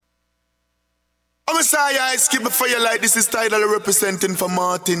Messiah, skip before you like this is title representing for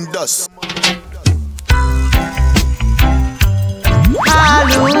Martin Dust.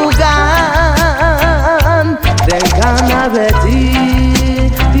 Alugan, they gonna ready,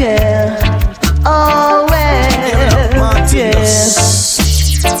 yeah. Oh well, yeah.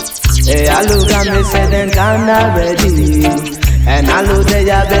 Hey, Alugan, me say they gonna ready, and Alu they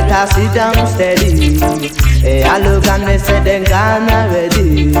ya better sit down steady. Hey, Alugan, me say they gonna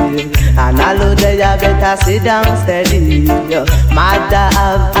ready, and Alu they ya better sit down steady. Mother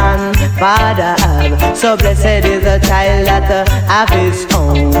have and father have, so blessed is the child that have his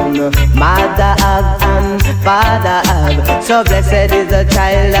own. Mother have and father have, so blessed is the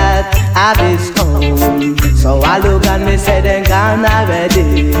child that have his own. So Alugan, me say they gonna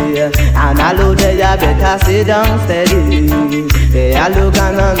ready, and Alu they ya better sit down steady. Hey,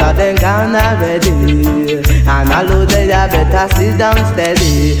 Alugan, and they gonna ready, and Alu they ya better sit down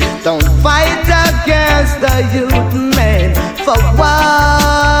steady. Don't fight against the youth man for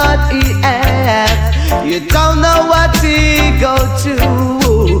what he has. You don't know what he go to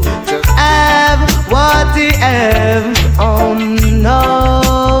have what he have. Oh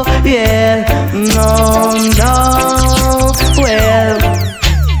no, yeah, no, well.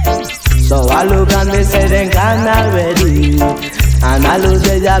 So I look and me say they gonna ready, and I look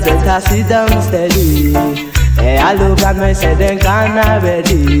they ya better sit down steady. Hey, I look and me say they gonna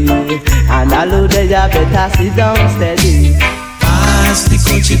ready, and I look they ya better sit down steady. Pass the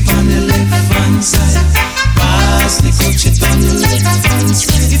coach on the left hand side. Pass the coach on the left hand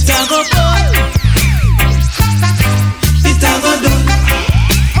side. It a go done. It a go done.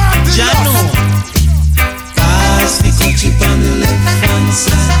 Jano. Pass the coach on the left hand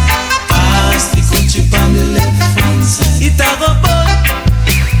side. Pass the coach on the left hand side. It a go done.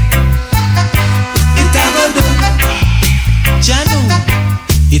 It a go done. Jano.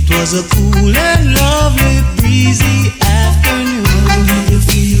 It was a cool and lovely breezy afternoon. Did you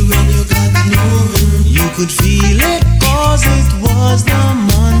feel when you got no hurt? You could feel it cause it was the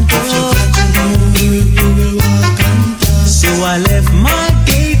month of you got to know you will walk and talk. So I left my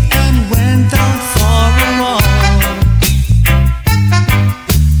gate and went out for a walk.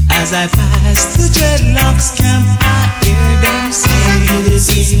 As I passed the dreadlocks camp, I hear them sing. You did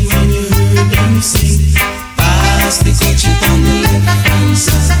sing when you heard them sing. Pass the coach on the left hand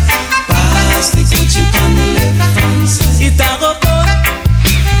side. Pass the coach on the left hand side. It a go done.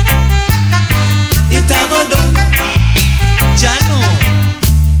 It a go done. Jano.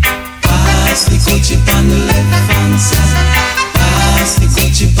 Pass the coach on the left hand side. Pass the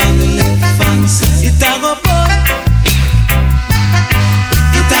coach on the left hand side. It a go done.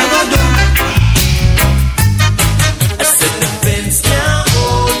 It a go done. I said the fence can't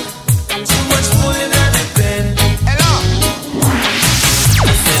hold too much pulling on the pen. Hello.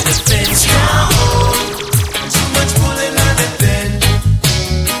 I said the fence can't hold too much pulling on the pen.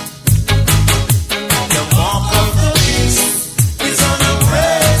 The mark of the beast is on the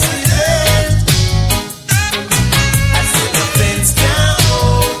president. I said the fence can't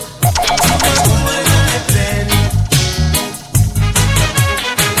hold too much pulling on the pen.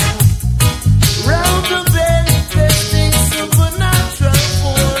 Round the bend, testing supernatural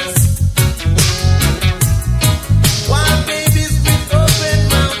force. Wild babies with open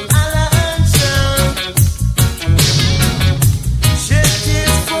mouth, Allah and shout. Shed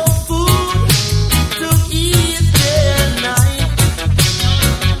tears for food to eat day and night.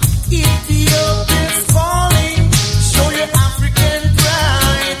 Ethiopia's calling, show your African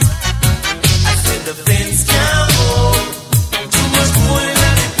pride. I said the fence can't hold too much pulling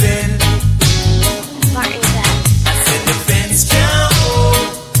on the pen. Martin Zach. I said the fence can't hold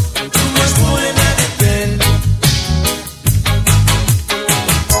too much pulling on the pen.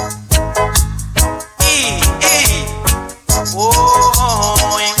 Oh,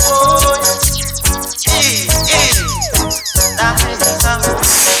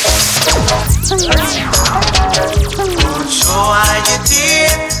 don't show how you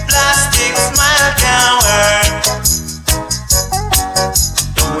did. Plastic smile can work.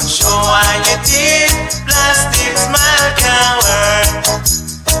 Don't show how you did. Plastic smile can work.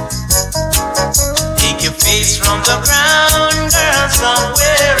 Take your face from the ground, girls, stop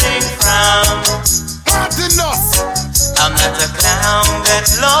wearing frown. Martin Dust. I'm not a clown that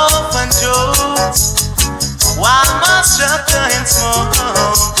love and jokes. While my structure and smoke,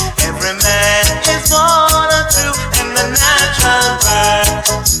 every man is born a true in the natural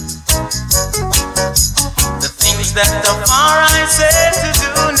birth. The things that the far I said to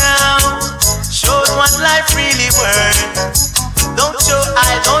do now shows what life really worth. Don't show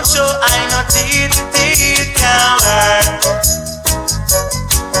I not it can hurt.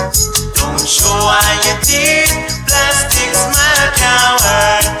 Don't show I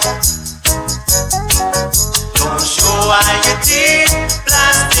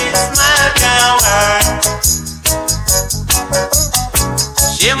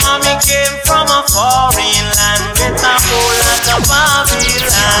Your mommy came from a foreign land with a whole lot of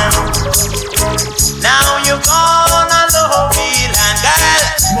Babylon. Now you gonna love it, and girl,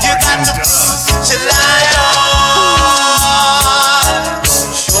 you got to put your light on.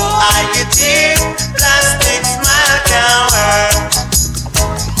 Show how you think plastic smile can work.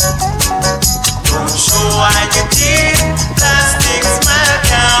 Don't show how you think plastic smile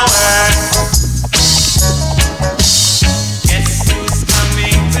can work.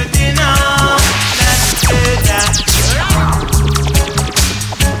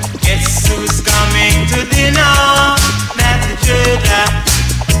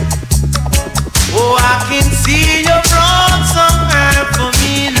 Oh, I can see you brought some herb for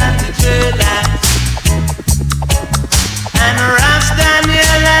me, not the July. And Ras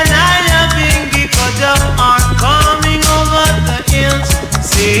Daniel and I have been because of are coming over the hills,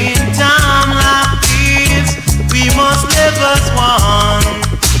 saying time like this, we must live as one.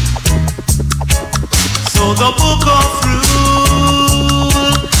 So the book of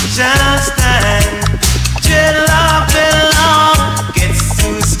rule shall stand. Dreadlock belong. Guess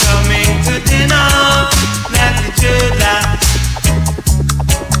who's coming to dinner? Not the dreadlock.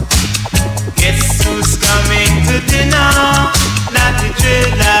 Guess who's coming to dinner? Not the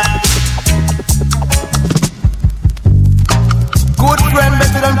dreadlock. Good friend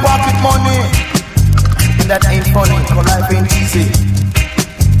better than pocket money. That ain't funny, cause life ain't easy.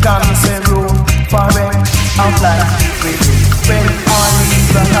 Can't say room for rent, outline really. When all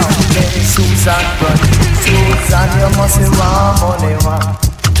these run out, then Susan run. Susan, you must say one money one.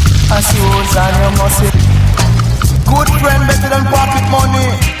 And Susan, you must say good friend better than pocket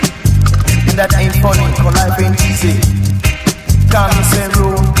money. That ain't funny, cause life ain't easy. Can't say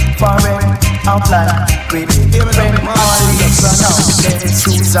room for rent, outline really. When all these run out, then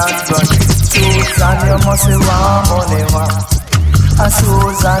Susan run. Susan, you must say one money one. And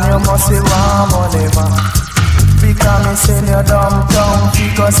Susan, you must say one money man. Because me send you downtown, you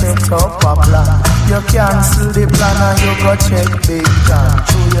go set up a plan. You cancel the plan and you go check big time.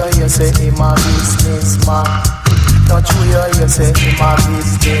 True you say him a businessman. Not true you say him a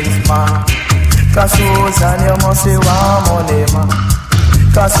businessman. Cause Susan, you must say one money man.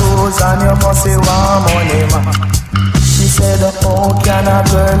 Cause Susan, you must say one money man. She said, how can a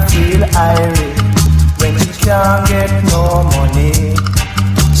girl feel irate when she can't get no money?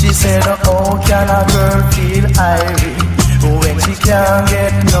 She said, how can a girl feel irate when she can't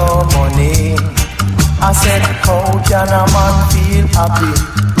get no money? I said, how can a man feel happy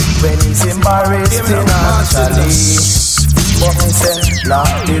when he's embarrassed financially? But me said,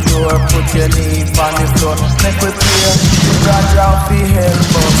 lock the door, put your knee on the floor. Make we pray to Jah fi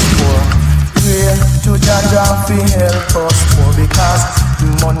help us more. Pray to Jah fi help us more. Because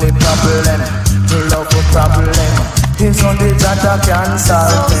money problem, love problem, it's only Jah can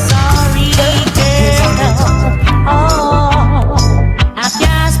solve them. So sorry, girl. Oh, I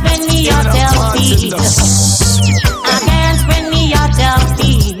can't spend me your fee. I can't spend me your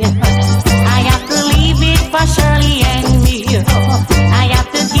fee. I have to leave it for Shirley and me. I have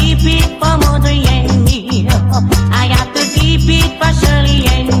to keep it for Mother and me. I have to keep it for Shirley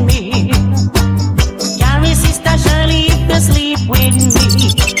and me. Carry Sister Shirley if you sleep with me.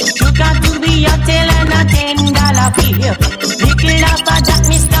 You got to be a tail and a $10 bill. Nickel up a jack,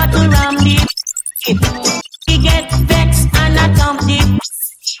 me start to ram it. He get vexed and I dump it.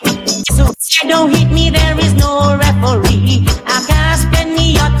 So don't hit me, there is no referee. I can't spend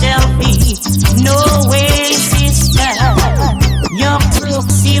me your fee. No way, sister. Your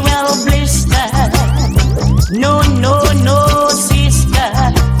cooksy well blister. No, no, no, sister.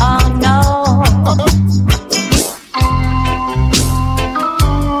 Oh no.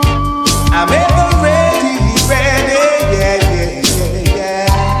 I'm ever ready, yeah.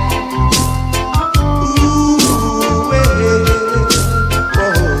 Ooh, whoa.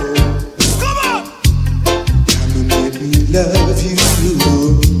 Come on! Come and let me love you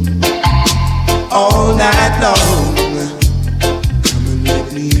all night long. Come and let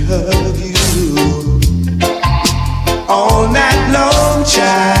me hug you all night long,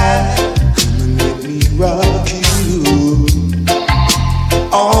 child. Come and let me rock you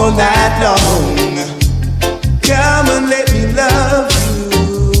all night long. Come and let me love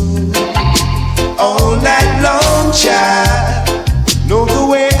you all night long, child. Know the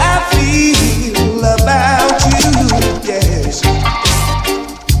way I feel about you, yes.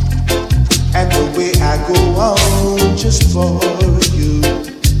 And the way I go on just for you.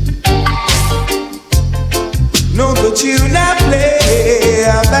 Know the tune I play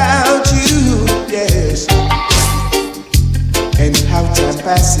about you, yes. And how time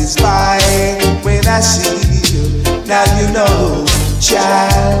passes by when I see you. Now you know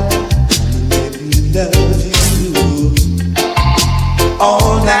child, let me love you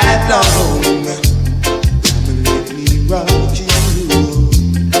all night long. Let me rock you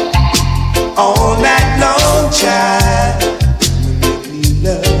all night long, child. Let me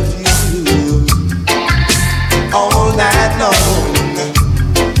love you all night long.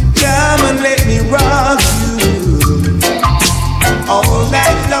 Come and let me rock you all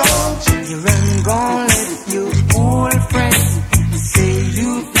night long. You ain't gonna let your old friends say you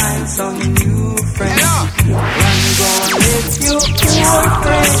find some new friends. You ain't gonna let your old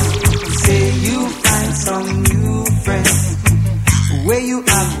friends say you find some new friends. Where you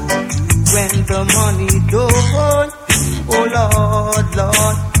are when the money don't? Oh Lord,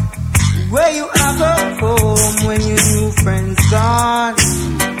 Lord. Where you are home when your new friends gone?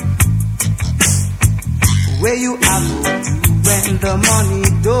 Where you are when the money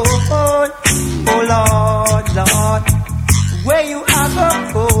don't? Oh Lord, Lord. Where you are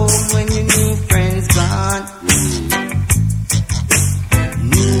home when your new friends gone?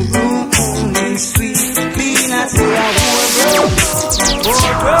 New room only sweet, clean. I say I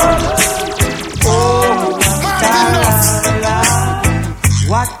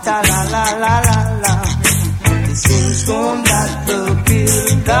what a la la la la la. The same stone that the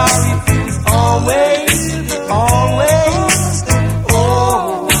builder refused always, always.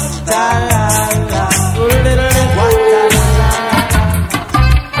 Oh, da la la, what a la la.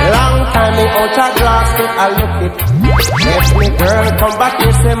 Long time me out of glass, I look it. Let me girl come back,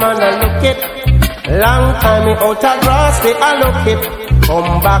 you say man, I look it. Long time me out of grass, I look it.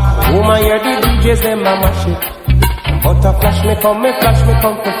 Come back home, I hear the DJs, them a mash it. Out of flash me come to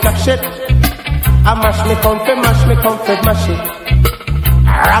flash it. I mash me come to mash it.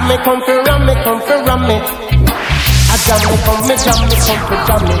 Ram me come to ram it. I jam me come to jam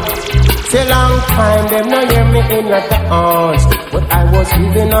it. Say long time them no hear me in the dance, but I was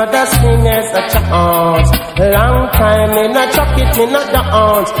giving other singers a chance. Long time in a chuck it in a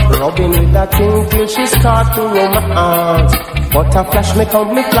dance, rubbing with that thing till she start to romance. But a flash me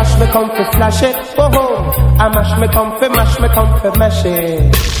come to flash it. Oh ho, I mash me come to mash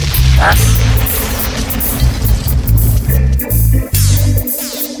it.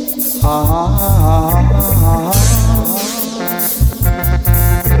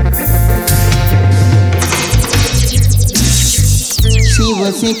 She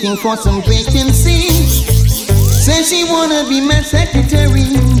was seeking for some vacancy. Said she wanna be my secretary.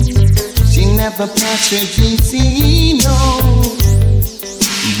 She never passed her GC, no.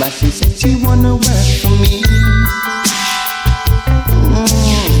 But she said she wanna work for me.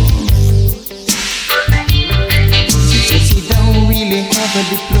 She said she don't really have a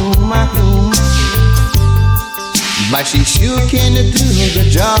diploma, but she sure can do the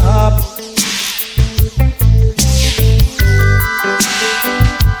job.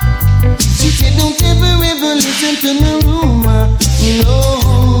 She said don't ever listen to no rumor, no.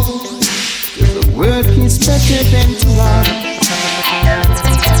 The work is better than to love.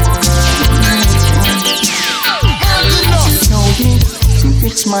 She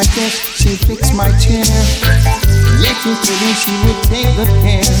fixed my desk, she fixed my chair. Yet she told me she would take good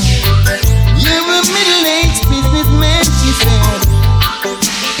care. You're a middle-aged businessman, she said,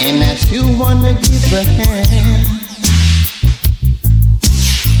 and I still wanna give her hand.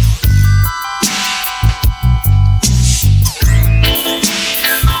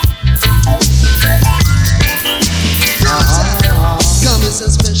 It's a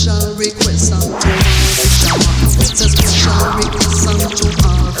special request on to it's a special request on to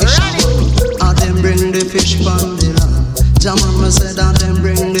our fisherman. And them bring the fish from the land. Jaman said and them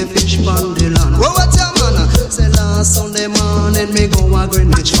bring the fish from the land. Well, what your man? Say last Sunday morning me go a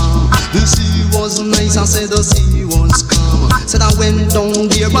Greenwich farm. The sea was nice and said the sea was calm. Said I went down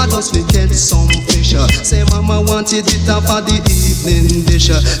there but just to get some fish. Say mama wanted it for the evening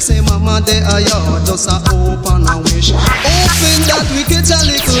dish. Say mama there are yard just a open a wish. Open that we catch a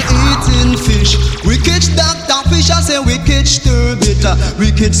little eating fish. We catch Dr. Fish, I say we catch turbot.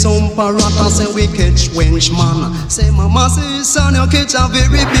 We catch some parrot, I say we catch wenchman. Say mama say son you catch a very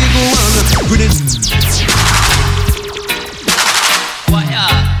big one. With it.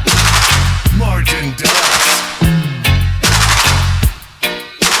 Martin Dallas.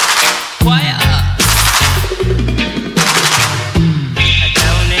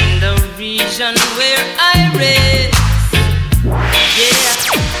 Down in the region where I raised, yeah,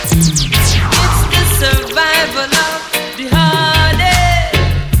 it's the survival of the hardest.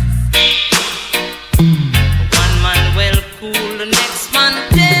 One man well cool, the next man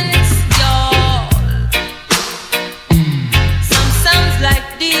tense, y'all.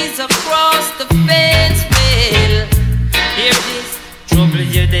 Trouble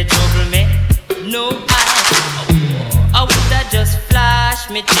you, they trouble me. No, I woulda just flash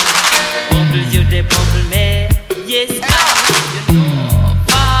me thing. Bubble you, they bubble me. Yes, you know,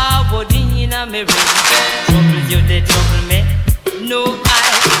 forward in a me ring. Trouble you, they trouble me. No,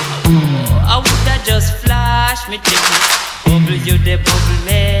 I woulda just flash me thing. Bubble you, they bubble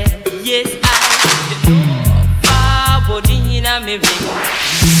me. Yes, you know, forward in a me ring.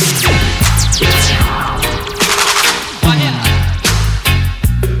 Fire.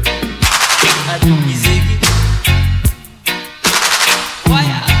 I do easy.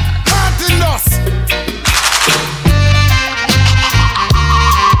 Fire. Martinus.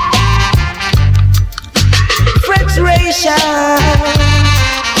 Frustration.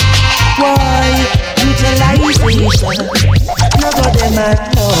 Why? Utilization. None of them at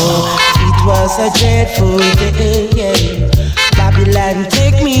all. It was a dreadful day. Babylon,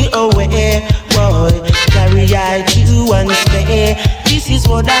 take me away. Boy, carry I to and stay. This is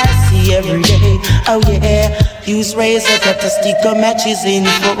what I see every day. Oh yeah, use razor cut to stick the matches in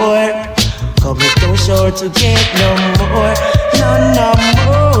for. Come it too short to get no more. No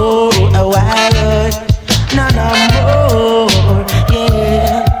more. A while. No more.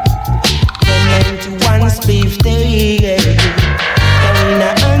 Yeah. Come to one speed day. Carrying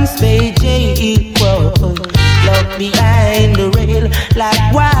a unspade J. Lock behind the rail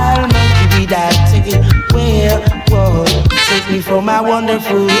like wild monkey with that tail. Well, take me for my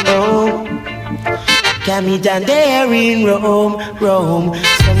wonderful home. Got me down there in Rome.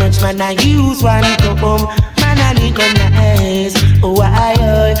 So much man I use one comb. Man I need a nice. Oh,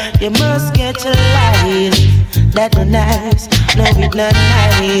 you must get your life. That no nice, no it not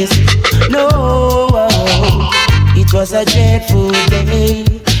nice. No, it was a dreadful day.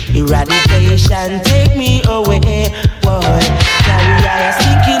 Eradication, take me away. Boy, carry I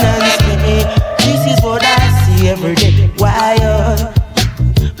sticking and stay. This is what I see every day. Why,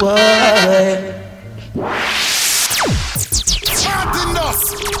 boy.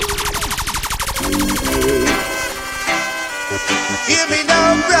 Hear me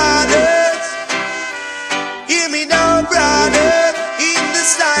now, brothers. Hear me now, brothers. In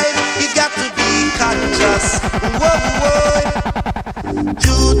this life, you got to be conscious. Whoa.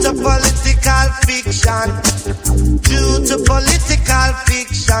 Due to political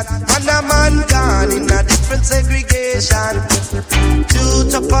fiction, and a man gone in a different segregation. Due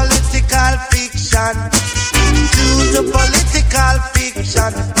to political fiction,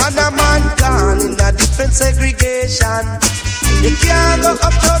 and a man gone in a different segregation. You can't go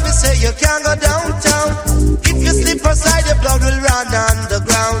uptown, me say you can't go downtown. If you slip aside, your blood will run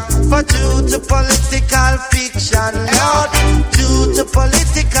underground. For due to political fiction, Lord, due to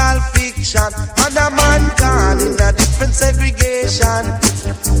political fiction, and a man gone in a different segregation.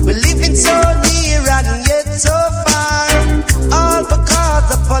 We're living so near and yet so far, all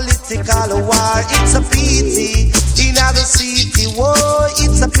because of political war. It's a pity in other city, whoa,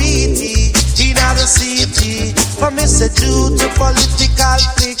 it's a pity in other city. For me say due to political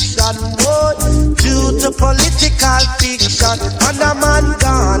fiction, whoa, due to political fiction, and a man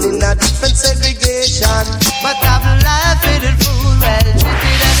gone in a different segregation. But I'm laughing and fool, well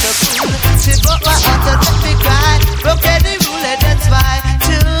treated as a fool. She broke my heart and let me cry. Broke any rule and that's why.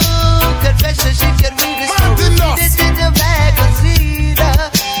 To confession she can read the story. Read it in the magazine.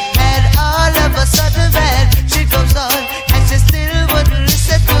 And all of a sudden man, she goes on and she still wouldn't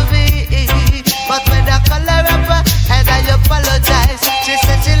listen to me. But when I call her up and I apologize, she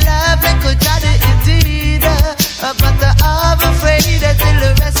said she loved me, could try it indeed. But I'm afraid until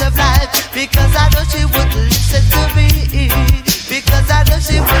the rest of life, because I know she wouldn't listen to me. Because I know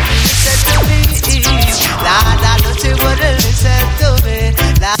she wouldn't listen to me. Lord, I know she wouldn't listen to me.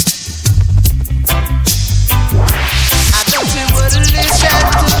 Lord, I know she wouldn't listen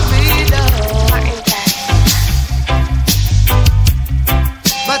to me, no.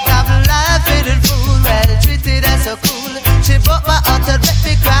 But I'm laughing and fool, well treated as so cool. She broke my heart and let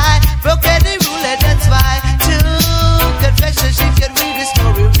me cry. Broke any rule and that's why. To confession she can read the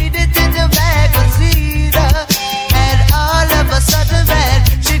story. Read it in the magazine. And all of a sudden man,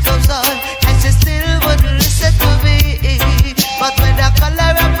 she goes on and she still wouldn't listen to me. But when I call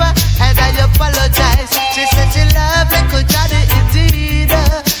her up and I apologize, she said she loved me, could try it indeed.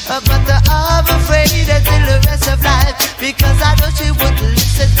 But I'm afraid until the rest of life, because I know she wouldn't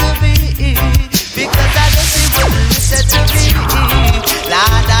listen to me. Because I know she wouldn't listen to me.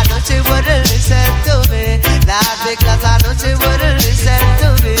 Lord, I know she wouldn't listen to me. Lord, because I know she wouldn't listen to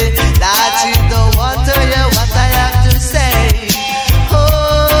me. Lord, she don't want to hear what I have to say.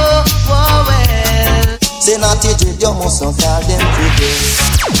 Oh, well. Say not it, you must not call them today.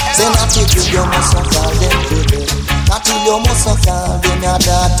 Say not it, you must not call them today. Not Until you must call them your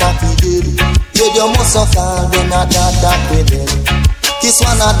daughter Fidel. Yeah, you must call them your daughter Fidel. Kiss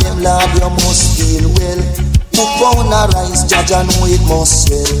one of them, Lord, you must feel well. Cook pound a rice, Jaja know it must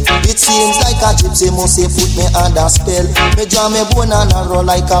swell. It seems like a gypsy must say put me under spell. Me jam me bone and a roll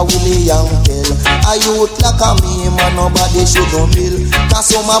like a William Tell. A youth like a me, man, nobody should no mill.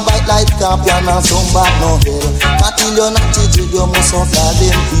 Cause some a bite like scorpion and some bad no hell. Until you're not jig, you must call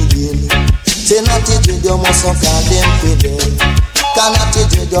them Fidel. Say not jig, you must call them Fidel. Cannot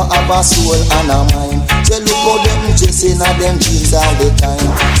jig, you have a soul and a mind. Say look how them chasing at them jeans all the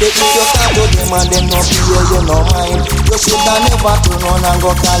time. Say if you talk to them and them not fear you no mind. You should have never turn on and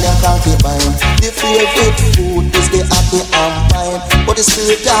go call them concubine. The favorite food is the happy and fine. But the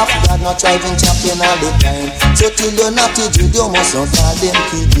spirit of God not driving champion all the time. So till you're not jig, you must not call them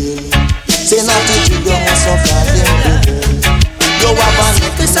Fidel. Say not jig, you must not call them Fidel. You have a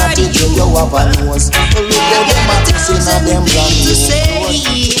neck, not jig, you have a nose. Look how them are chasing at them brand new.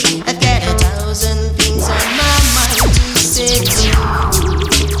 I got 1,000 things on my mind to say to you.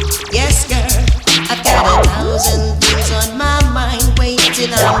 Yes, girl, I got 1,000 things on my mind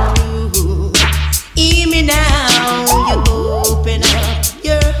waiting on you. Hear me now, you open up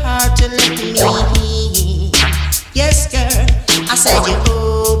your heart to let me in. Yes, girl, I said you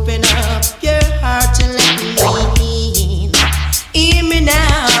open up your heart to let me in. Hear me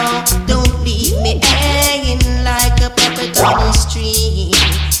now, don't leave me hanging like a puppet on the street.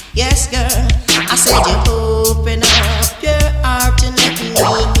 Yes, girl, I said you open up your heart and let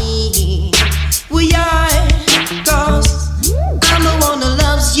me in. We are, cause I'm the one who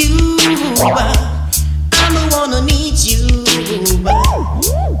loves you. I'm the one who needs you.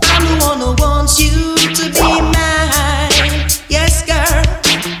 I'm the one who wants you to be mine. Yes, girl,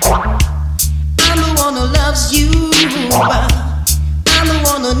 I'm the one who loves you. I'm the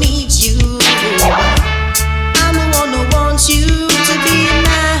one who needs you. I'm the one who wants you to be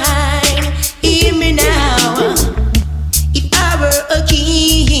mine. Hear me now. If I were a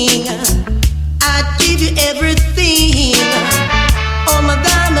king, I'd give you everything. All my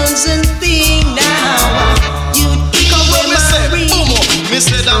diamonds and things now. You'd come with my ring. Me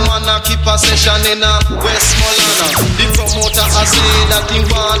say that man a keep a session in a Westmoreland. The promoter a say that he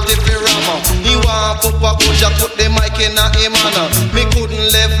want it for Rama. He want Papa Koja put the mic in a him hand. Me couldn't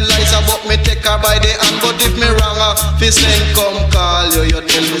left Liza but me take her by the hand. But if me wrong, fi send come call you, you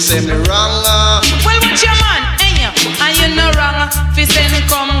tell me say me wrong. Well, what's your man? Hey, and you no wrong. Fi send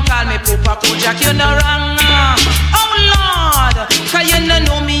come call me Papa Koja, you no wrong. Oh Lord, cause you no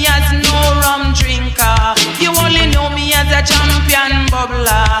know me as no rum drinker. You only know me as a champion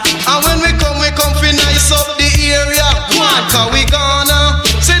bubbler. And when we come fi nice up the area. One, cause we gonna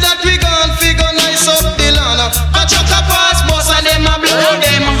say that we gonna figure nice up the land. A chuck a pass bus and them a blow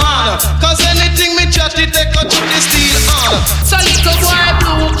them hand. Cause anything me chat it take a chuck the steel on. So little boy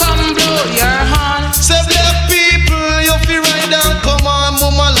blue come blow your hand. Say black people you fi ride and come on.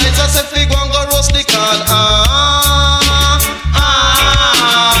 Mama Liza say fi go and go roast the can.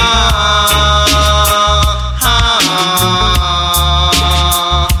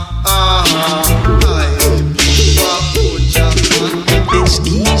 It's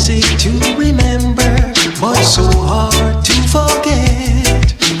easy to remember, but so hard to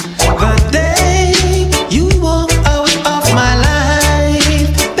forget. The day you walked out of my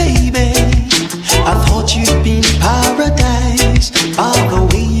life, baby, I thought you'd be in paradise. By the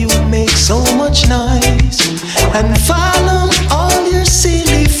way you make so much noise and follow all your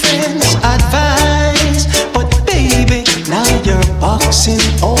silly friends' advice. But baby, now you're boxing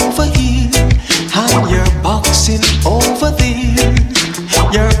over here and you're boxing over there.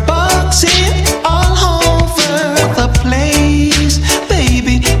 You're boxing all over the place,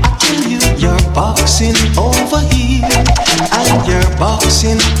 baby. I tell you, you're boxing over here and you're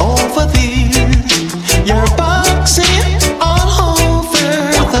boxing over there. You're boxing all over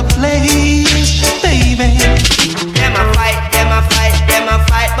the place, baby. Them a fight,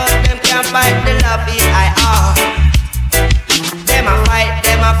 but them can't fight the love I are. Them a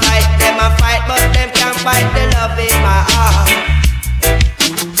fight, but them can't fight the love in my heart.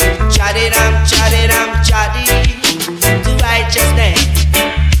 Chatty, to righteousness.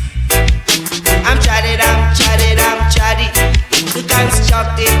 I'm chatty, to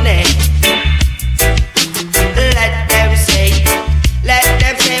constructiveness. Let them say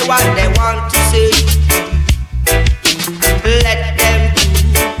what they want to say. Let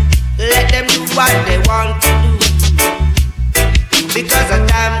them do what they want to do. Because a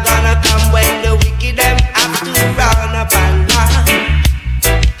time gonna come when the wicked them have to run up and down.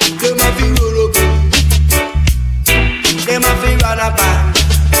 Them have to roll up. Them have to run up and down.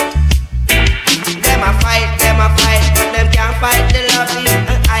 Them a fight,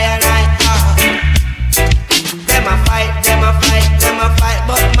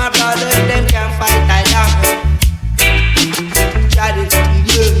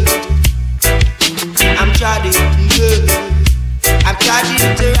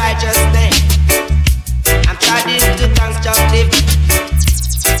 charging to righteousness. I'm charging to constructive.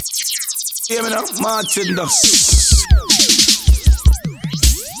 Hear me now, Martin Dust.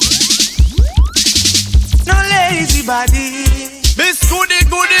 No lazy body. Miss Goody.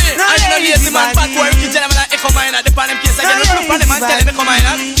 I know lazy man, fat boy, you tell them like echo mine at the pan case again. Look on them and tell them echo mine.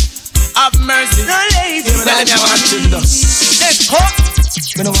 Have mercy. No lazy body. Martin Dust. Echo.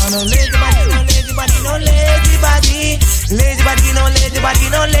 Me no want no lazy body, no lazy body, no lazy body. Lazy body, no lazy body,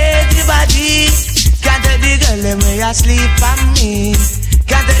 no lazy body. Can't tell the girl them way you sleep on me.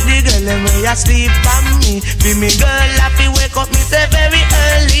 Can't tell the girl them way you sleep on me. Be me girl happy wake up me say very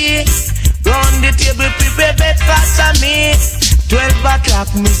early. Round the table prepare breakfast for me. 12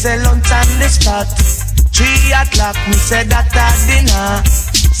 o'clock me say lunch on the spot. 3 o'clock me say that at dinner.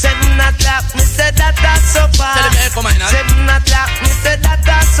 7 o'clock me say that at supper. 7 o'clock me say that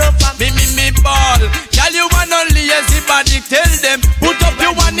at supper. Me ball. Girl you want no lazy body. Tell them put up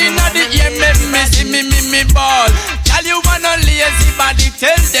your one in the ear. Make me see me ball. Girl you want no lazy body.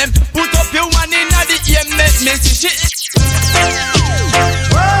 Tell them put up your one in the ear. Make me see shit.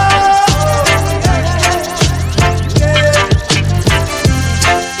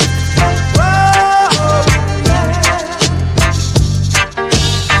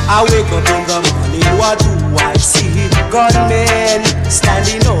 I wake up in the morning, what do I see? Gunmen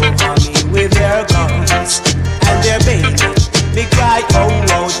standing over me with their guns and their bayonet. Me cry out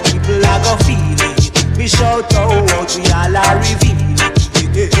loud, people are gonna feel it. Me shout out, we all are reveal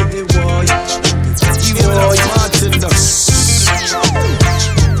it. Boy, Martin Dust.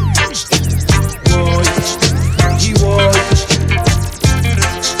 Boy,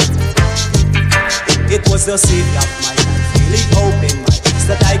 it was the savior of my life, really opened my eyes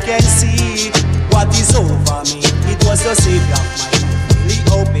that I can see what is over me. It was the savior of my life, really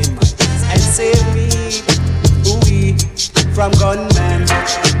opened my eyes and saved me. Ooh, from gunmen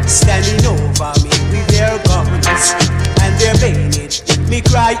standing over me with their guns and their bayonet. Me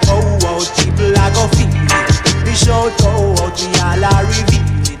cry out, people are gonna feel it. Me shout out, we all are reveal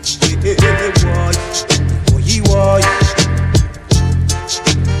it. Boy.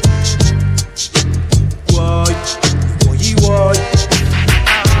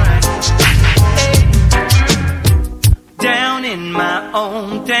 Down in my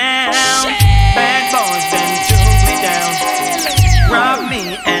own town, bad boys then took me down, robbed me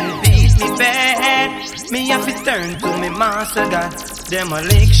and beat me bad. Me have to turn to me master God,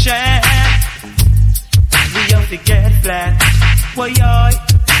 demolition. We have to get flat, boy,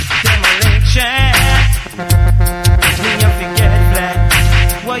 demolition. We have to get flat,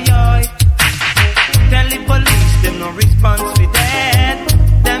 boy. Tell the police them no response for that.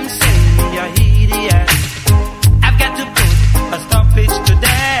 Them say me a idiot. I've got to put a stoppage to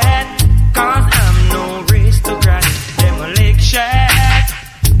that, 'cause I'm no aristocrat. Demolition.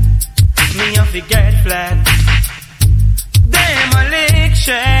 Me have to get flat.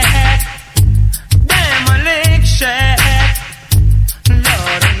 Demolition.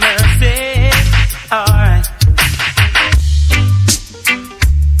 Lord have mercy. Alright.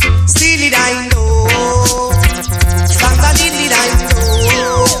 Still it I know. Somebody did I know.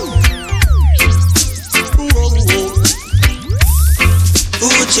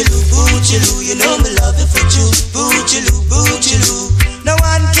 Boochiloo, you know me love it for you. Boochiloo. No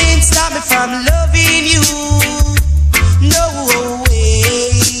one can stop me from loving you. No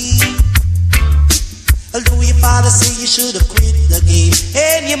way. Although your father say you should have quit the game,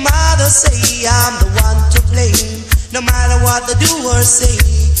 and your mother say I'm the one to blame. No matter what they do or say,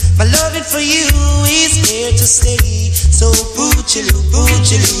 my loving for you is here to stay. So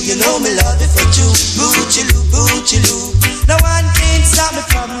Boochiloo, you know me love it for you. Boochiloo. No one can stop me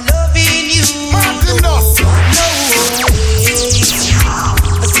from loving you. No way.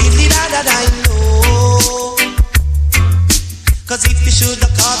 I see that I know. 'Cause if you should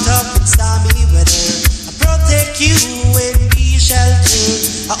have caught up in stormy weather, I protect you and be sheltered.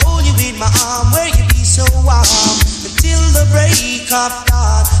 I hold you in my arm where you be so warm until the break of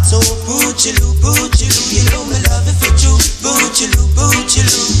dawn. So Boochiloo, you know me love it for you. Boochiloo.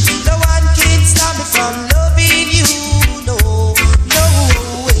 No one can stop me from loving you. No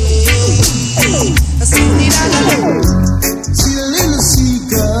way. I see that I know. See the little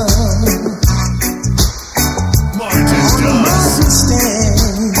seeker.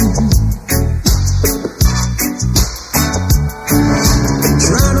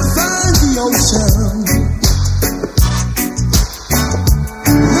 Trying to find the ocean,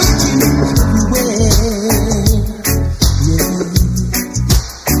 looking everywhere. Yeah,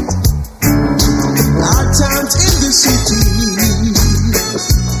 I'll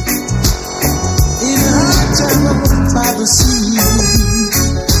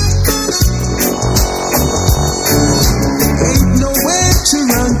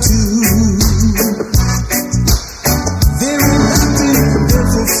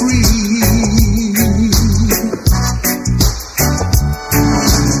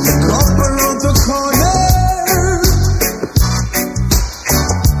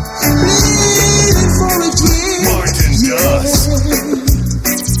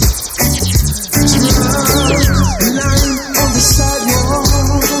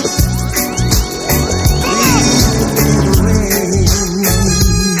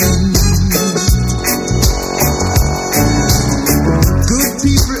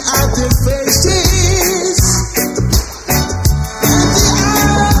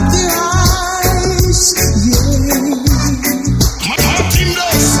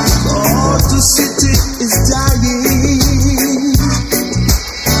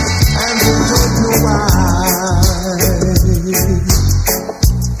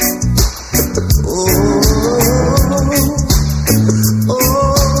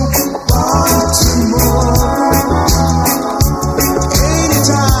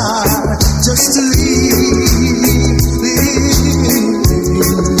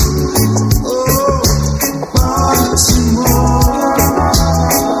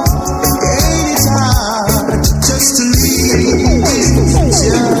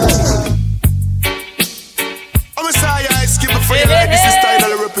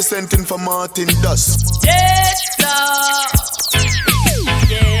representing for Martin Dust. Yes, sir.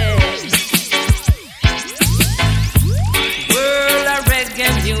 Yeah. World of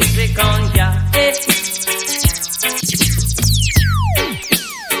reggae music on ya. Hey.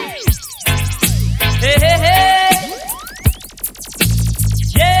 Hey, hey, hey.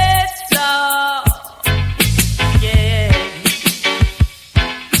 Yes, sir. Yeah.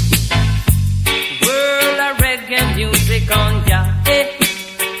 World of reggae music on ya. Hey.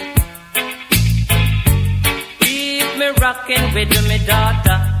 Keep me rocking with me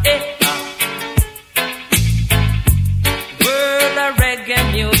daughter. Hey. World of reggae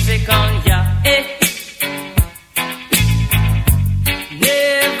music on ya. Hey.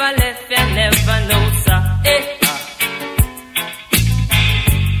 Never left ya, never know, sir. Hey.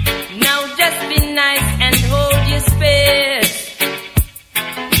 Now just be nice and hold your space.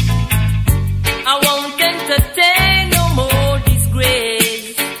 I won't entertain no more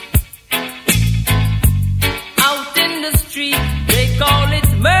disgrace. Out in the street, they call it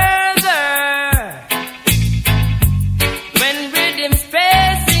murder. When rhythm's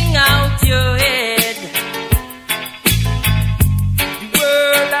passing out your head.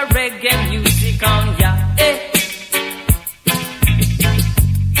 World of reggae music on ya. Eh.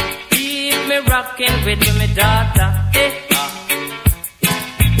 Keep me rocking with me daughter. Eh.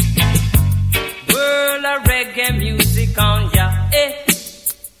 World of reggae music on ya. Eh.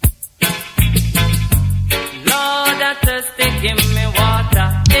 Lord, I thirsty, give me water.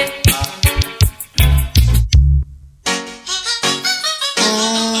 Eh.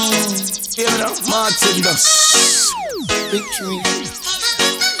 Give it up, Martin Dust. Victory.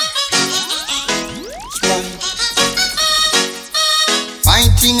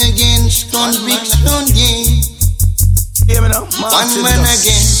 Fighting against conviction, yeah. Give it up, One Martin man Dust.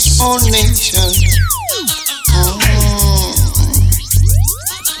 against all nations.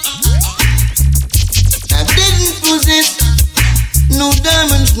 I didn't possess no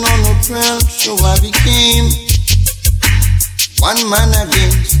diamonds, no pearls, so I became one man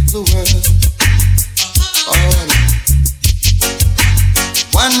against the world. Oh.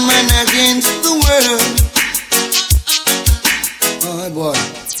 One man against the world. Oh boy.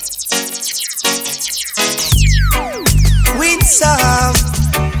 With some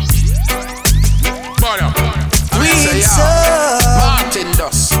with some Martin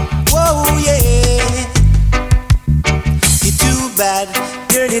Dust. whoa, yeah. You're too bad,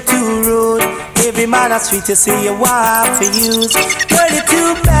 girl, you're too rude. Every man that's sweet to see you want for use. Girl, you're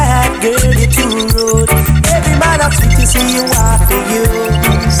too bad, girl, you're too rude. Every man that's sweet to see you want for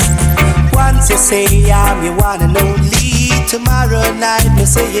use. Once you say I'm your one and only, tomorrow night me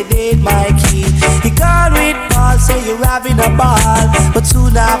say you did my key. You gone with Paul, say you're having a ball, but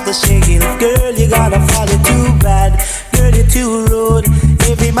soon after shaking, girl, you gonna fall. You're too bad, girl, you're too rude.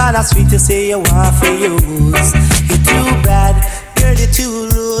 Every man that's sweet to say you want for use. You're too bad, girl, you're too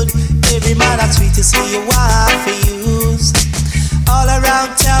rude. Every man that's sweet to say you want for use. All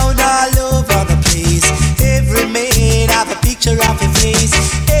around town, all over the place. Every man have a picture of your face.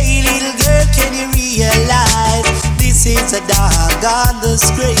 Hey little girl, can you realize this is a doggone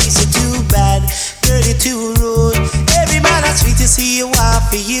disgrace? You're too bad, girl, you're too rude. Every man that's sweet to see you want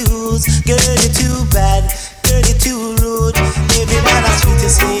for use. Girl, you're too bad, girl, you're too rude. Every man that's sweet to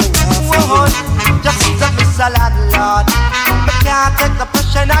see you want for use. Just seems like Mr. Landlord, but can't take the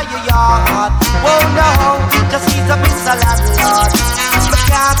pressure out your yard. Oh no, just seems like Mr. Landlord, but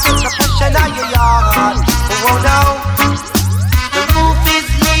can't take the pressure out your yard. Oh no, the roof is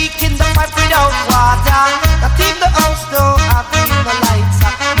leaking, the pipe without water. Not even the house don't have no lights.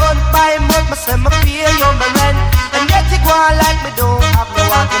 Month by month, me say me pay you my rent, and yet you go on like me don't have no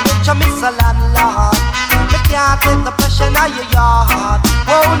water. Mention Mr. Landlord, me can't take the pressure out your yard.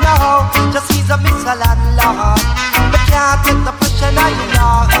 Oh no, just he's a Mr. Landlord, me can't take the pressure out your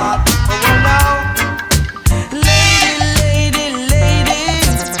yard. Oh no. Lady,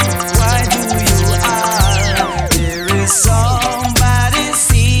 why do you holler? There is somebody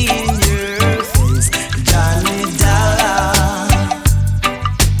seeing your face, Johnny Dollar.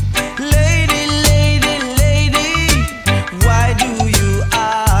 Lady, why do you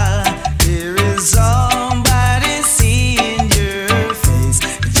holler? There is somebody seeing your face,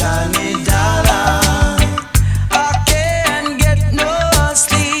 Johnny Dollar.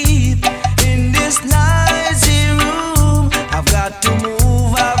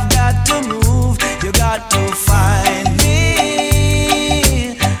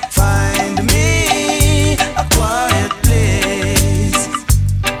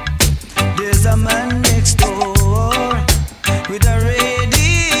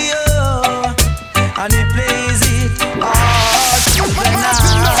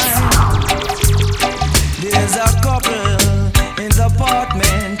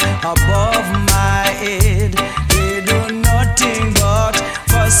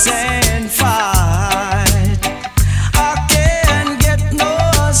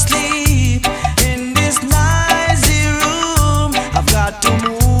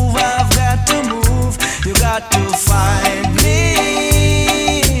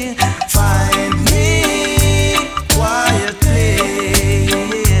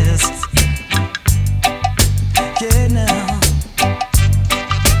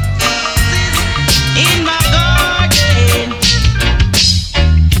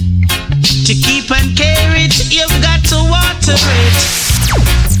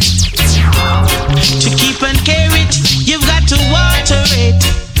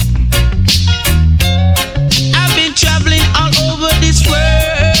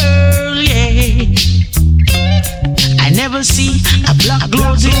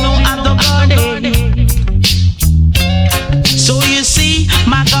 know I'm the garden. So you see,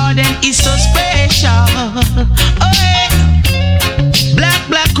 my garden is so special. Oh yeah.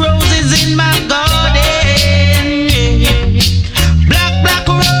 Black roses in my garden. Black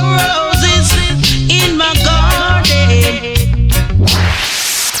roses in my garden.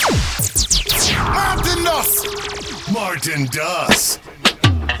 Martin Doss.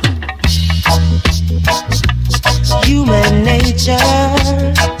 Human nature.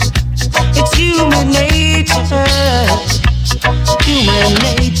 It's human nature. Human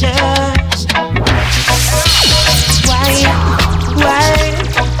nature. Why?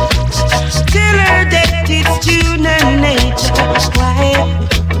 Tell her that it's human nature. Why?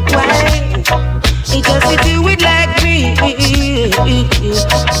 Because you do it like me.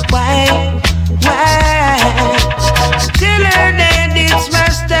 Why? Tell her that it's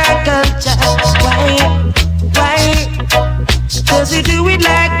master culture. Why? Does you do it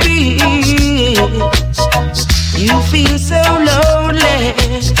like me? You feel so lonely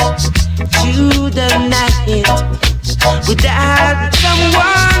through the night without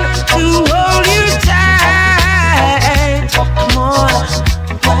someone to hold you tight. Come on,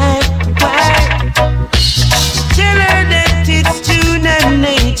 why? Tell her that it's human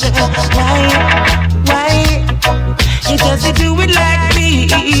nature. Why? Does he do it like me?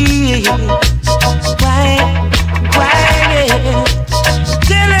 Why?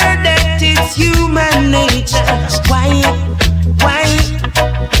 Tell her that it's human nature. Why?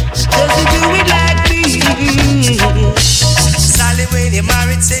 Does he do it like me? Sally, when you're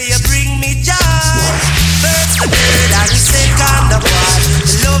married, say you bring me joy. First the bird and the second the boy.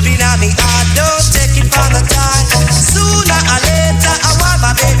 The loving of me heart, don't take it for the time. Sooner or later, I want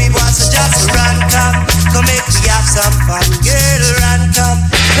my baby boy, so just run, come make me have some fun, girl, run, come.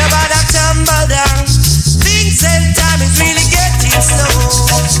 Nobody tumble down. Things and time is really getting slow.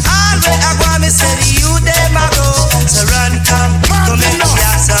 All where I want me say to you, them I go. So run, come make me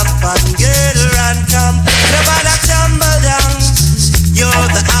have some fun, girl, run, come. Nobody tumble down. You're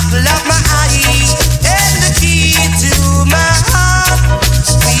the apple of my eye and the key to my heart.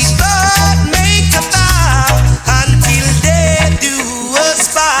 We both make a vow until they do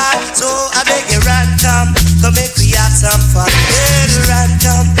us part. So I beg you, run, come make we have some fun, girl, run,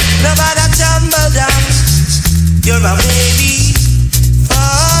 come. Nobody tumble down. You're my baby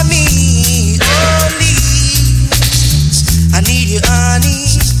for me only. I need you, honey,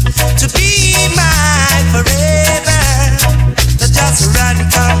 to be mine forever. So just run,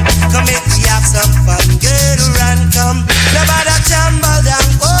 come make we have some fun, girl, run, come. Nobody tumble down.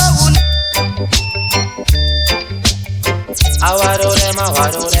 Oh, I want them, them.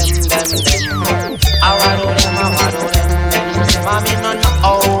 I want them, them. I'm in no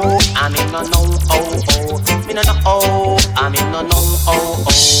oh, I'm in no oh. Me no I'm in no oh.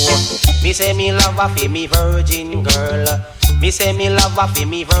 Me say me love her for me virgin girl. Me say me love her for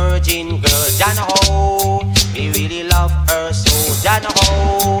me virgin girl. Jana ho, me really love her so. Jana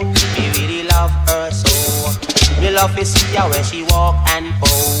ho, me really love her so. Me love to see her when she walk and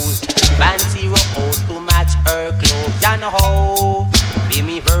pose. Fancy pose to match her clothes. Jana ho, be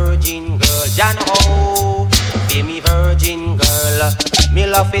me virgin girl. Jana ho, be me virgin girl. Me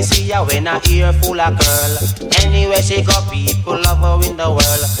love to see her when her ear full of curl. Anywhere she go, people love her in the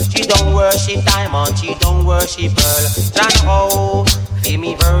world. She don't worship diamond, she don't worship pearl. Jana ho, be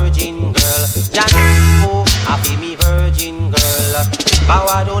me virgin girl. Jana ho, I be me virgin girl.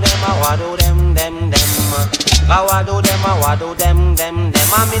 Bawado them, them. Bawado them.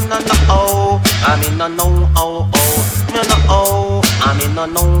 I'm in no oh, I'm in no oh. No oh, I'm in no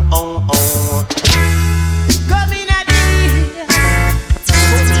oh. Come in a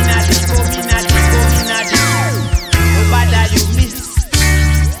nobody you miss.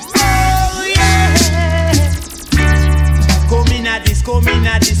 Oh yeah. Come in a this.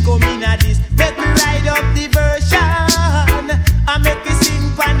 Let me ride up the version. I make you sing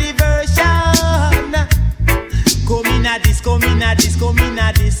for the version. Come in a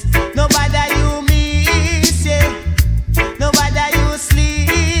this. Nobody you miss, yeah. Nobody you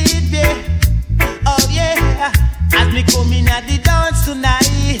sleep, yeah. Oh yeah. As me come in at the dance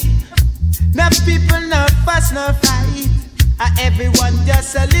tonight, no people, no fuss, no fight. Everyone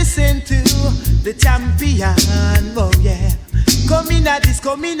just listen to the champion. Oh yeah. Come in at this. This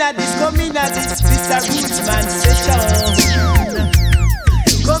a Rootsman session.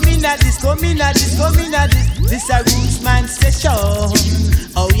 Come in at this. This a Rootsman session.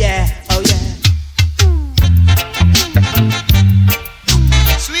 Oh yeah.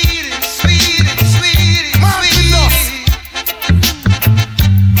 Sweetie.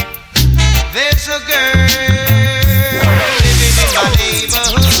 There's a girl living in my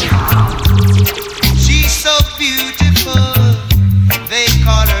neighborhood.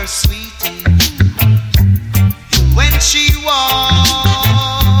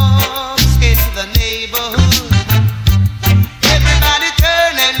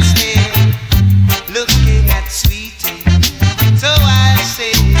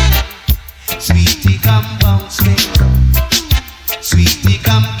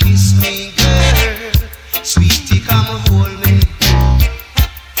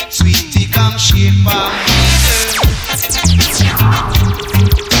 Sweetie, come shape a meter.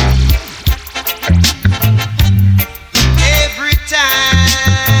 Every time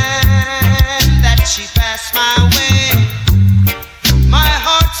that she passed my way, my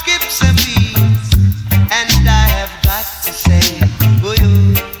heart skips a beat, and I have got to say, oh,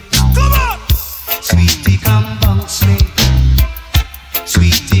 you. Come on! Sweetie, come bounce me.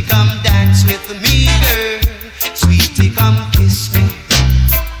 Sweetie, come dance with me, girl. Sweetie, come kiss me.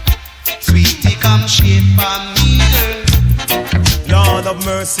 Sweetie, come shape a meter. Lord of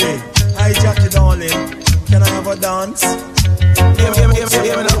mercy, hi Jackie darling, can I have a dance? Give me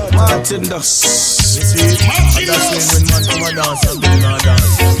up, Martin Dust. You see, I just when man come a dance and do not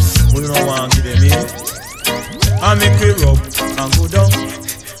dance. We don't want to give them in. I make we rub and go down.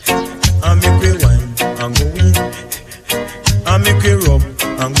 I make we wine and go in. I make we rub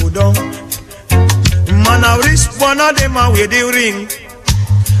and go down. Man, I wish one of them a wear the ring.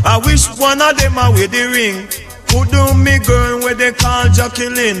 I wish one of them a wear the ring. Could do me girl where they call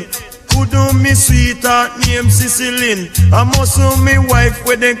Jacqueline. Could do me sweetheart named Cicilline. I must do me wife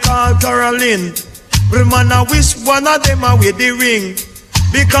where they call Caroline. But man, I wish one of them a wear the ring.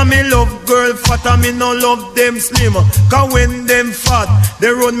 Because me love girl fat and me no love them slim. Cause when them fat, they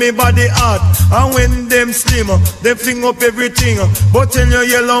run me body hard. And when them slim, they fling up everything. But tell your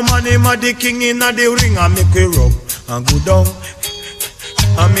yellow man him a the king in a the ring. I make we rub and go down.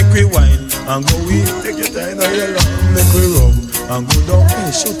 I make we wine and go in. Take your time and yellow. Make we rub and go down.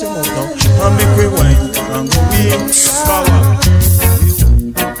 Hey, shut him up now. I make we wine and go in. Power.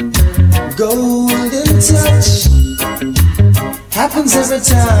 Golden touch happens every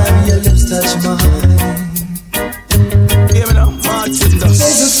time your lips touch mine. Give me up, Martin Dust.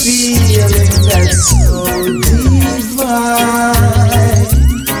 There's a feeling that's so divine.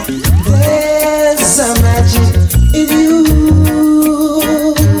 There's a magic in you.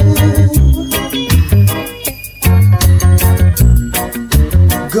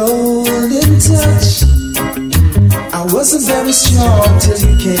 Golden touch. I wasn't very strong till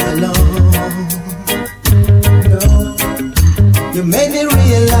you came along. No, you made me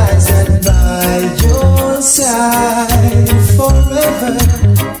realize that by your side forever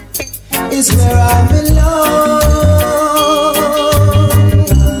is where I belong.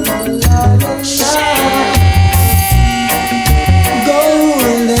 La, la, la, la.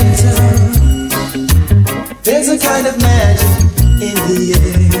 Golden touch. There's a kind of magic in the air.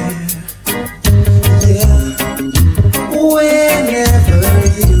 Whenever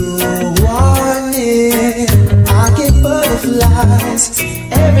you are near, I get butterflies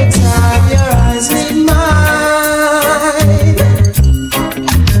every time your eyes meet mine.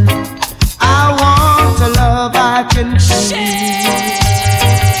 I want a love I can feel.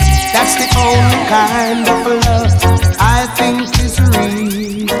 That's the only kind of love I think is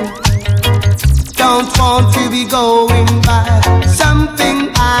real. Don't want to be going by something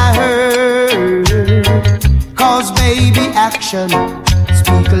I heard. Cause baby, action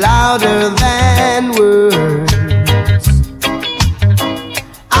speak louder than words.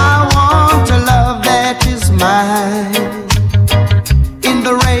 I want a love that is mine. In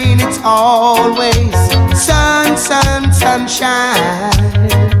the rain it's always sun, sun, sunshine.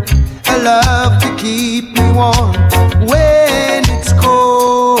 A love to keep me warm when it's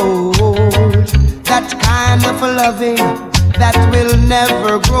cold. That kind of loving that will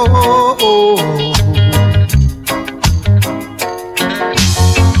never grow.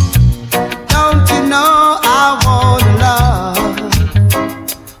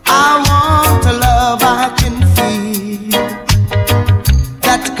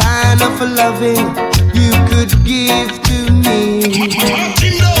 Loving you could give to me.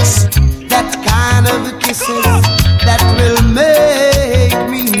 That kind of kisses that will make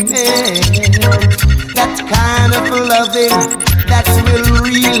me mad. That kind of loving that will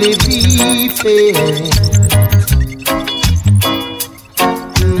really be fair.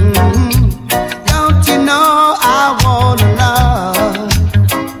 Don't you know I wanna love?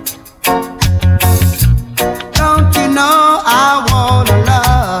 Don't you know I wanna love?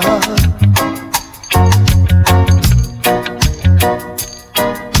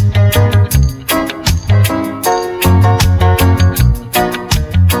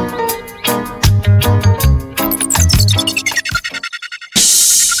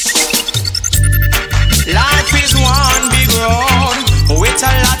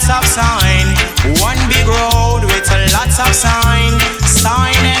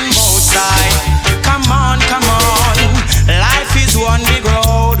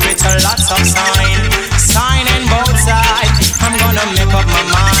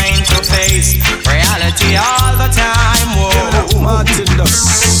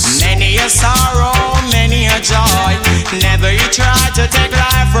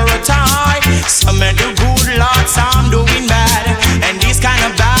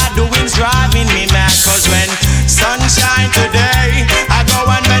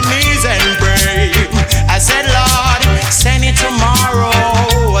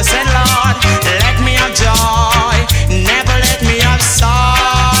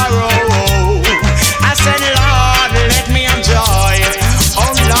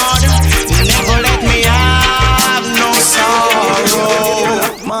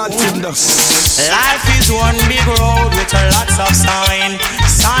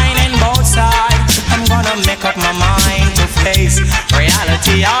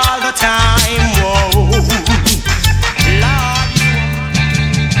 reality all the time. Whoa, Lord.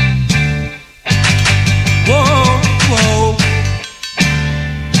 Whoa, whoa,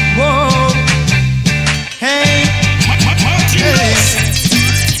 whoa. Hey, hey.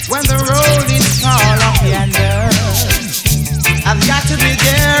 When the road is tall up yonder, I've got to be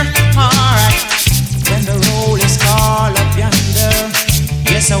there. Alright. When the road is tall up yonder,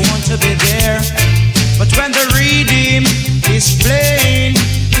 yes, I want to be there. But when the redeem is playing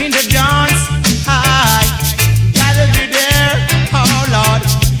in the dance, I gotta be there. Oh Lord,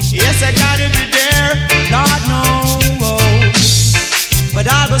 yes, I gotta be there. Lord, no. But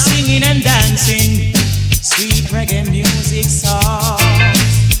I'll go singing and dancing sweet reggae music songs.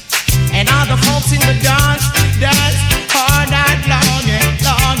 And all the folks in the dance all night long,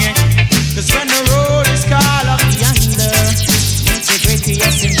 longing. Cause when the road is called up yonder, integrity,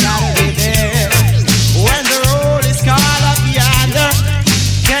 yes, you gotta be there. When the road is called up yonder,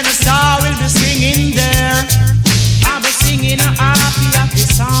 then the star will be singing there. I'll be singing a happy, happy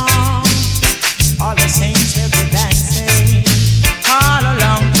song. All the saints will be dancing all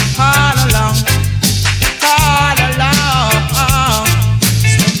along, all along, all along.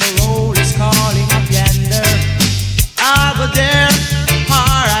 So when the road is calling up yonder, I'll be there,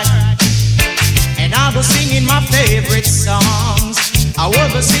 alright. And I'll be singing my favorite songs. I will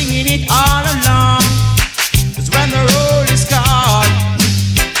be singing it all along. Cause when the road is called,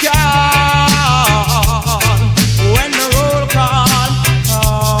 when the road called,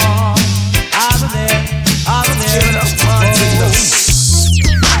 I'll be there, I'll be there.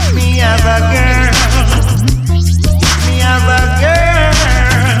 Me have a girl, me have a girl,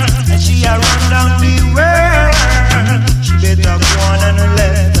 and she a run down the world. She better go on and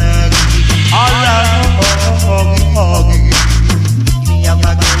let her all along. Me have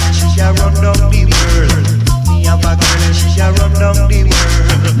a girl and she a run down the world. Me have a girl and she a run down the world.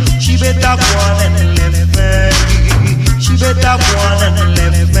 She better go on and let her. She better go on and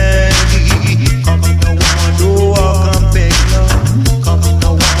let her. Come in no one do walk and beg no. Come in no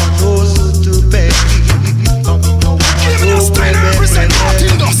one knows to beg. Come in no one do beg. Come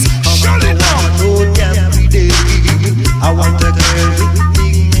in no one do every day. I want a girl with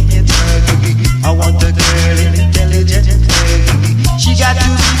dignity. I want a girl intelligent. She got to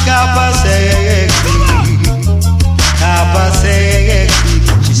be capacity.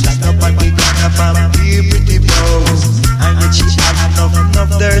 She stack up on the corner from the pretty pose. And yet she have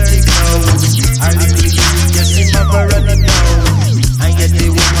enough dirty clothes. Her little just in my running nose. And yet the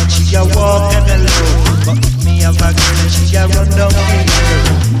woman she a walking alone. But me have a girl and she a run down the world.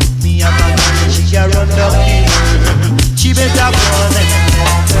 Me have a girl and she a run down the world. She better go on and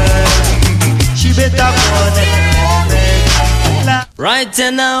let her. She better go on and let her. Right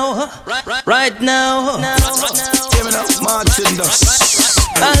now, right now. Martin Dust.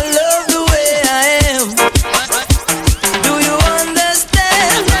 I love the way I am. Do you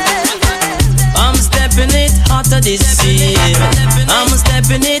understand? I'm stepping it hotter this year. I'm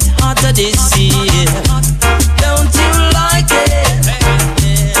stepping it hotter this year. Don't you like it?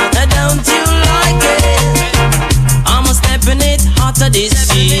 Don't you like it? I'm stepping it hotter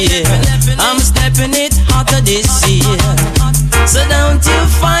this year. I'm stepping it hotter this year. So don't you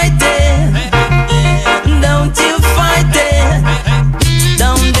fight it. Don't you fight it.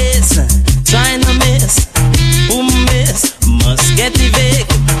 Don't miss, trying to miss. Who miss must get evicted.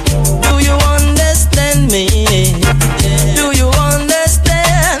 Do you understand me? Do you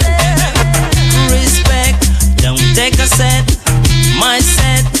understand? Respect, don't take a set. My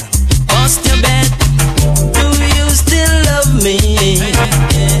set, bust your bet. Do you still love me?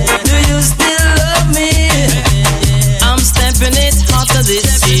 Do you still love me? I'm stepping it hotter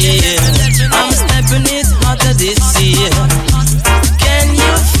this year. I'm stepping it hotter this year. Can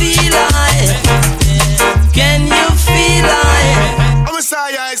you feel it? Can you feel it? I'm a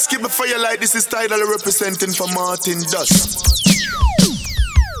sorry, I skip before you like this is Tidal representing for Martin Dust.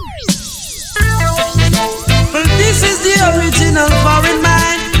 Well, this is the original foreign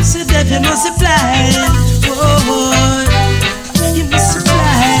mind. So that you must apply. Oh, you must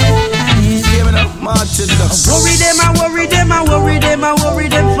apply. Martin Dust. Worry them, I worry them, I worry them, I worry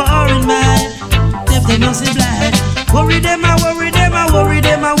them foreign mind. If they must apply. Worry them, I worry them, I worry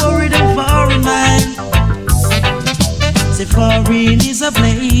them, I worry them foreign mind. Say foreign is a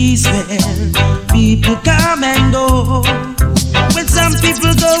place where people come and go. When some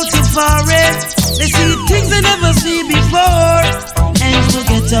people go to foreign, they see things they never see before and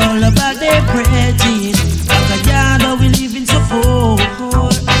forget all about their prejudice. Like a yard we live in so poor.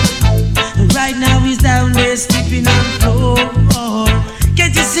 Right now he's down there sleeping on the floor.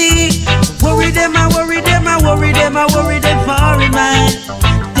 Can't you see? Worry them, I worry them, I worry them, I worry them foreign mind.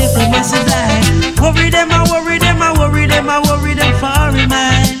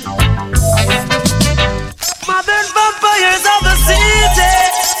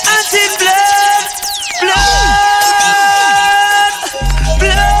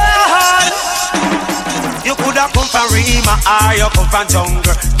 coulda come from Rima or you come from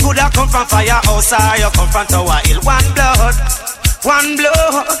jungle. Coulda come from firehouse or you come from Tower Hill. One blood, one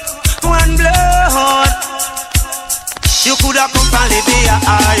blood, one blood. You coulda come from Libya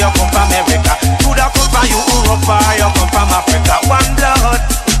or you come from America. Coulda come from Europe or you come from Africa. One blood,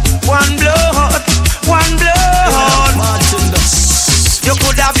 one blood, one blood. You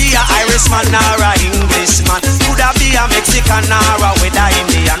coulda be a Irishman or a Englishman. Coulda be a Mexican or a with a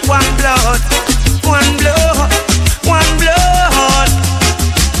Indian. One blood, one blood, one blood.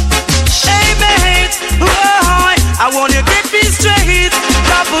 Hey mate, boy, I wanna get me straight.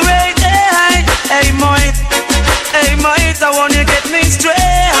 Cooperate, hey, hey mate, hey mate, I wanna get me straight.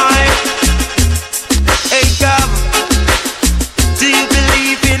 Hey Gab, do you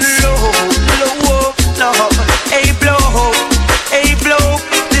believe in love, love, love? Hey blow, hey blow,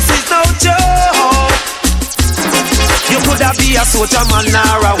 this is no joke. You coulda be a soldier man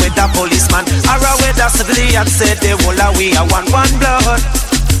or a weather policeman or a weather civilian. Said the whole of we are one blood,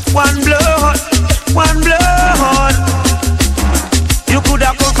 one blood, one blood. You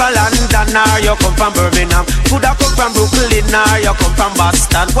coulda come from London or you come from Birmingham. Coulda come from Brooklyn or you come from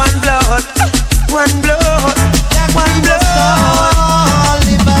Boston. One blood, one blood, one blood. All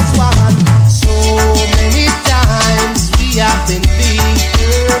live as one. So many times we have been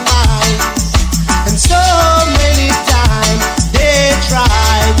victimized, and so many times they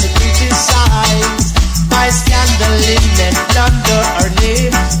try to criticize by scandal in and plunder our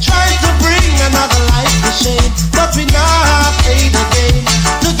name, trying to bring another life to shame. But we not play the game.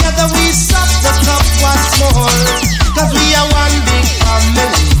 Together we suck the cup once more, 'cause we are one big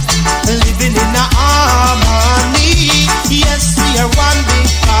family, living in a harmony. Yes, we are one big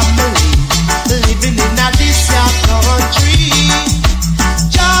family, living in a this country.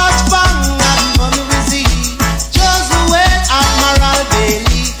 George Bang and Monroe, Josué Admiral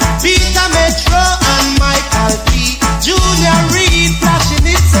Bailey, Peter Metro and Michael P, Junior Reed flashing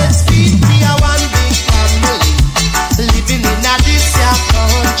its speed. We are one big family, living in a this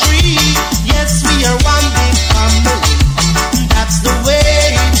country. Yes, we are one big family. That's the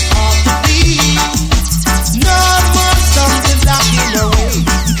way it ought to be. No more something blocking our way.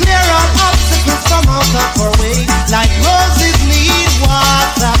 Clear all obstacles from out of our way. Like roses need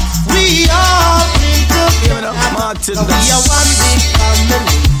water, we all cling together. We are one big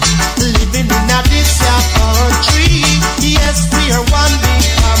family, living in a this country. Yes, we are one big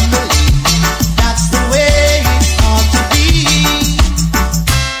family. That's the way it ought to be.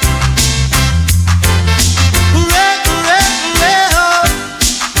 Hooray, hooray, hooray, oh.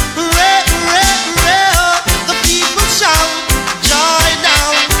 Hooray, hooray, hooray, oh. The people shout, joy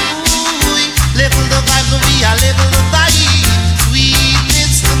now. Ooh, level the vibe, we are level the vibe.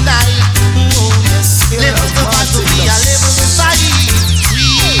 Sweetness tonight. Oh yes, level the vibe, we are level the vibe.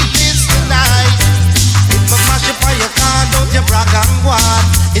 Sweetness tonight. If I mash up on your car, don't you brag and go on.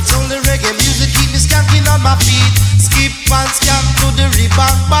 It's only reggae music, keep me skanking on my feet. Skip and skank to the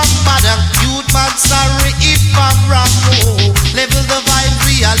rebound, bang, bang. Youth man, sorry if I'm wrong. Oh, level the vibe,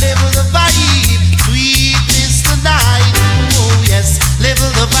 we are level the vibe. Sweetness tonight. Oh yes, level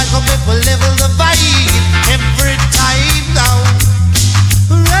the vibe, come back, we'll level the vibe. Every time now.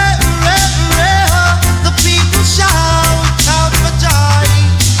 Hooray, hooray, hooray, oh. The people shout out for joy.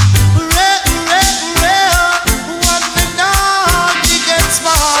 Hooray, hooray, hooray, oh. One and all, big and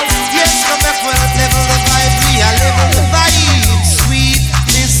small. Yes, come back, we'll level the vibe, we are level the vibe.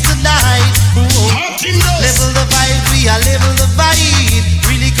 Sweetness tonight. Oh. Level the vibe, we are level the vibe.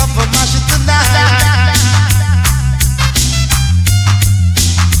 Really come from mash it tonight.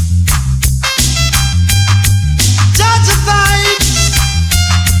 Judge the vibes,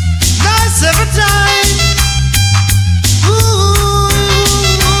 nice every time. Ooh.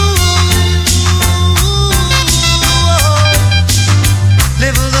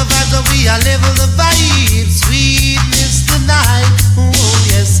 Level the vibes, we are level the vibe. Sweetness tonight. Oh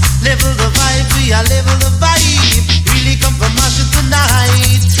yes, level the vibe, we are level the vibe. Really come from mash it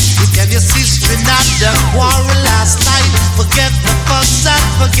tonight. You gave your sister not the quarrel last night. Forget the fuss and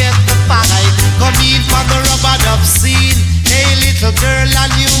forget the fight. Come in from the rubber-dub scene. Hey little girl,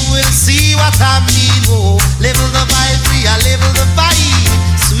 and you will see what I mean. Oh, level the vibe, we are level the vibe.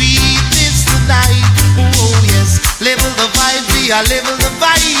 Sweetness tonight. Oh yes, level the vibe, we are level the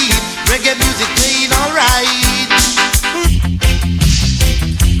vibe. Reggae music playing alright.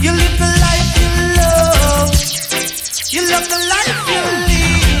 You live the life you love. You love the life you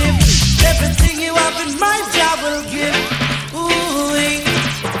live. Everything you have in mind, I will give. Ooh,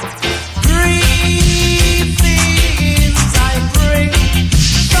 greetings I bring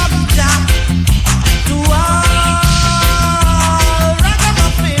from Jack to all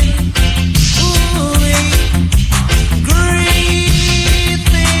ragamuffin. Ooh,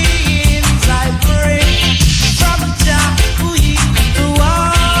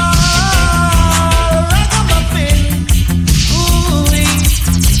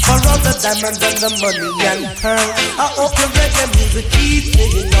 diamonds and the money and pearl. I hope the reggae music keeps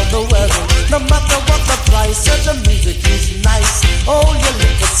playing on the world. No matter what the price, the music is nice. Oh, you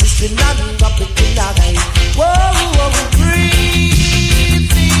look at sister and drop it in the night. Whoa, whoa,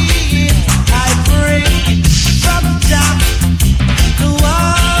 breathe in. I bring from Jah to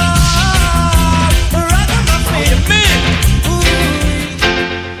all. Ragamuffin.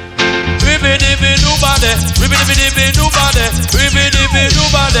 Ribbidi-bidi-doo-body, ribbidi-bidi-bidi-doo-body,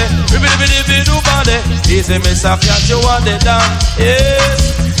 ribbidi-bidi-doo-body, ribbidi-bidi-bidi-doo-body. Easy, Miss, I catch you on the dance.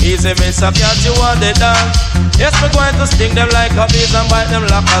 Yes, easy, Miss, I catch you on the dance. Yes, we're going to sting them like a bees and bite them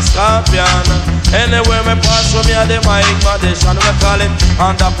like a scorpion. Anywhere me pass from me, the mic magician, we call it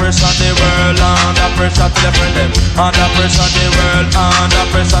under pressure the world, under pressure to the friend them, under pressure the world, under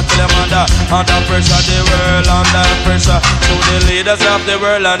pressure to them, under pressure the world, under pressure to the leaders of the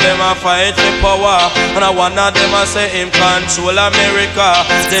world, and them a fight for power. And I one of them a say him control America,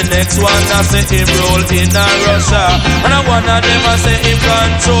 the next one a say him rule in Russia, and I one of them a say him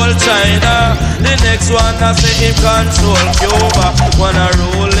control China, the next one a say him control Cuba. One a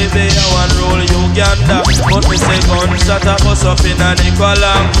rule Libya, one rule Uganda, but me say gunshot a bust up in a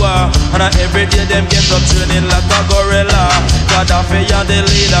Nicaragua, and every day them get up training like a gorilla. Gaddafi and the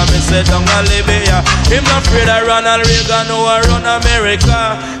leader, me say down a Libya. Him not afraid of Ronald Reagan who a run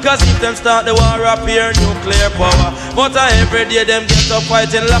America, cause if them start the war up here, nuclear power. But every day them get up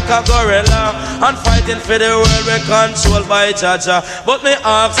fighting like a gorilla, and fighting for the world we controlled by Jaja. But me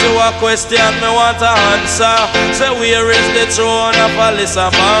ask you a question, me want an answer. Say where is the throne of Alyssa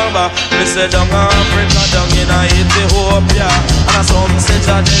Bamba? Me say down Africa, down in Ethiopia, and some say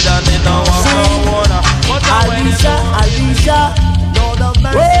Jah dead and they know I'm wanna. But Alicia, Lord of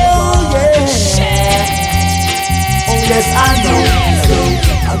mercy, oh yeah. Oh yes, I know.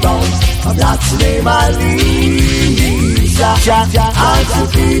 Around a black's name Alicia, and she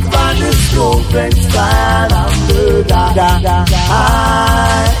keep on the scope and stand on the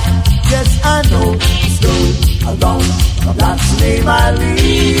yes, I know. Around a black's name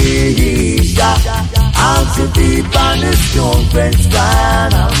Alicia, and she keep on the scope and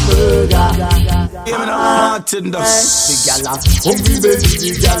stand on the Give me the Martin Dust. The gala, hungry belly,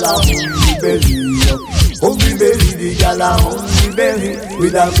 the gala, hungry belly. Hungry belly, the gala, hungry belly.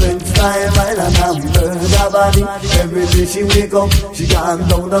 With a French fry, while and hamburger body. Every day she wake up, she gone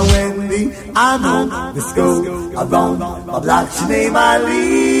down the Wendy. I know, let's go around a black, she name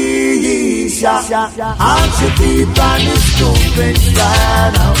Alicia. And she keep on the stone, French fry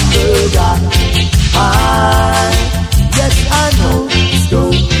and hamburger. Yes, I know, let's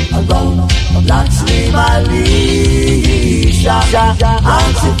go around a black, she name Alicia.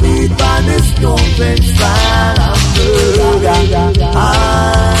 And she keep on the stone, French fry and hamburger.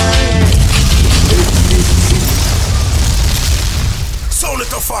 Sound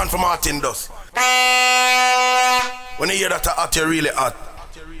it a fan for Martin Dust. When you hear that hot, you're really hot.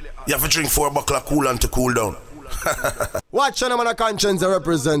 You have to drink 4 buckle of coolant to cool down. Watch on a conscience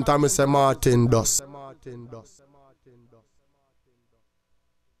represent, I say Martin Dust.